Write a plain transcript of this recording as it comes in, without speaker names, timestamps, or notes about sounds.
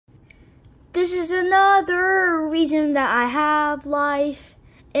This is another reason that I have life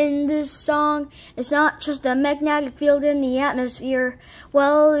in this song. It's not just the magnetic field in the atmosphere.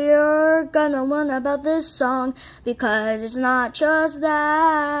 Well, you're gonna learn about this song because it's not just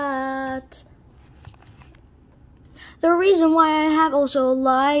that. The reason why I have also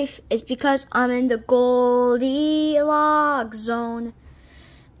life is because I'm in the goldilocks zone.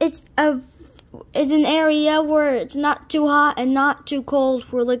 It's an area where it's not too hot and not too cold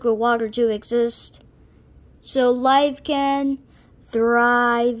for liquid water to exist. So life can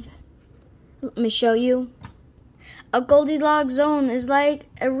thrive. Let me show you. A Goldilocks zone is like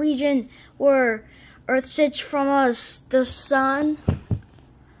a region where Earth sits from us, the sun.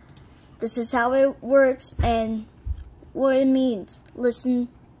 This is how it works and what it means. Listen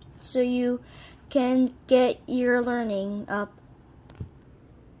so you can get your learning up.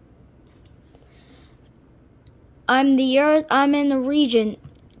 I'm the Earth. I'm in a region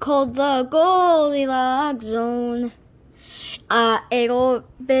called the Goldilocks zone. It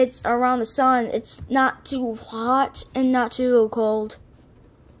orbits around the sun. It's not too hot and not too cold.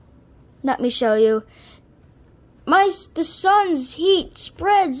 Let me show you. The sun's heat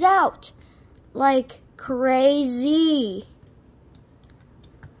spreads out like crazy.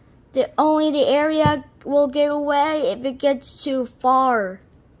 Only the area will get away if it gets too far.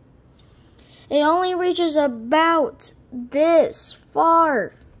 It only reaches about this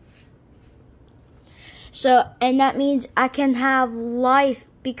far. And that means I can have life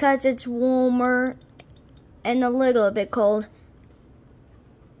because it's warmer and a little bit cold.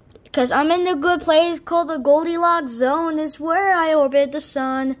 Because I'm in a good place called the Goldilocks zone. Is where I orbit the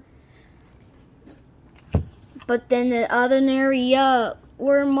sun. But then the other area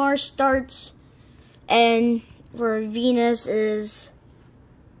where Mars starts and where Venus is.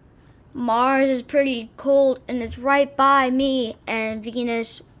 Mars is pretty cold and it's right by me, and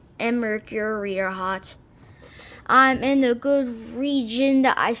Venus and Mercury are hot. I'm in a good region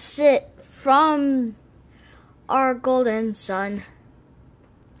that I sit from our golden sun.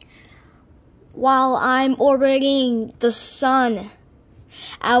 While I'm orbiting the sun,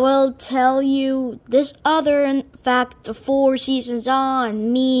 I will tell you this other fact: the 4 seasons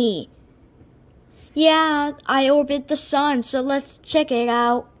on me. Yeah, I orbit the sun, so let's check it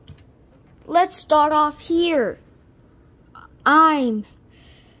out. Let's start off here. I'm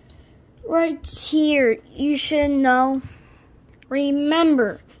right here. You should know.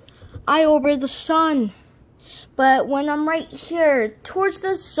 Remember, I orbit the sun. But when I'm right here towards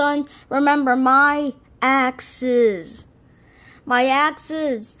the sun, remember my axis. My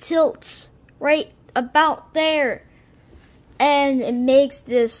axis tilts right about there. And it makes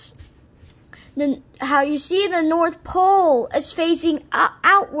this. How you see the North Pole is facing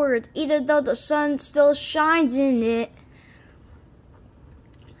outward, even though the sun still shines in it.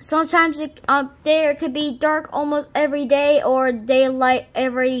 Sometimes up there could be dark almost every day or daylight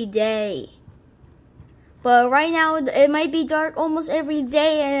every day. But right now it might be dark almost every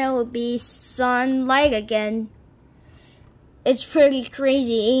day and it will be sunlight again. It's pretty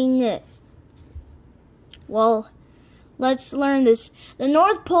crazy, ain't it? Well, let's learn this. The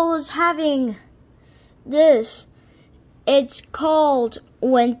North Pole is having this. It's called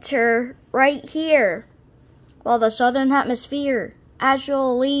winter right here. While the southern hemisphere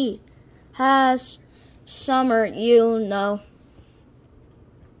actually has summer, you know.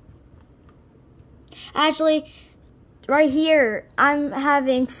 Actually, right here, I'm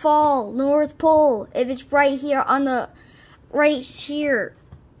having fall, North Pole. If it's right here on the, right here.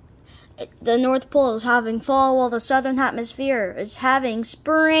 The North Pole is having fall while the southern hemisphere is having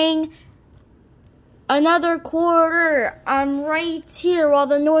spring. Another quarter, I'm right here while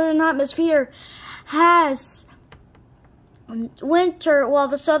the northern hemisphere has winter while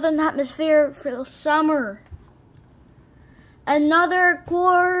the southern hemisphere feels summer. Another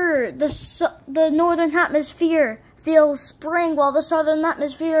quarter, the northern hemisphere feels spring while the southern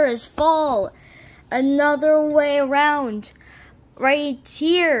hemisphere is fall. Another way around, right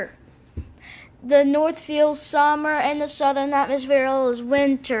here. The north feels summer and the southern hemisphere is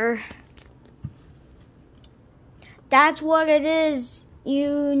winter. That's what it is,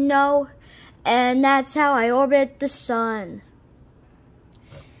 you know, and that's how I orbit the sun.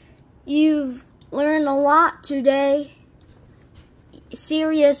 You've learned a lot today.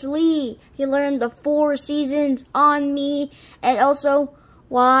 Seriously, you learned the 4 seasons on me and also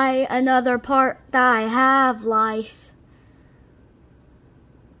why another part that I have life.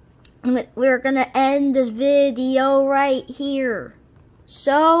 We're gonna end this video right here.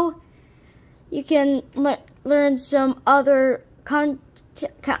 So, you can learn some other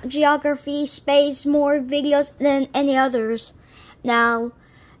geography, space, more videos than any others. Now,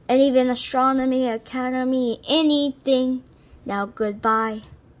 and even Astronomy Academy, anything. Now goodbye.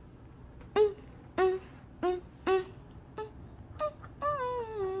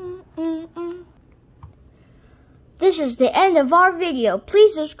 This is the end of our video.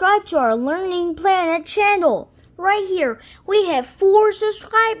 Please subscribe to our Learning Planet channel. Right here, we have 4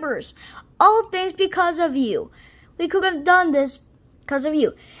 subscribers. All things because of you. We could have done this because of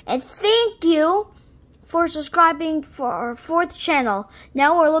you. And thank you for subscribing for our 4th channel.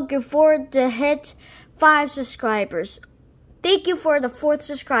 Now we're looking forward to hit 5 subscribers. Thank you for the 4th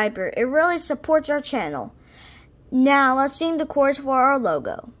subscriber. It really supports our channel. Now let's sing the chorus for our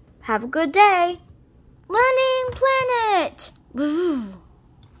logo. Have a good day. Learning Planet! Boop.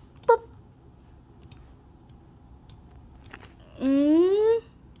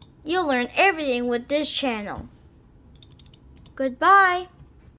 You'll learn everything with this channel. Goodbye.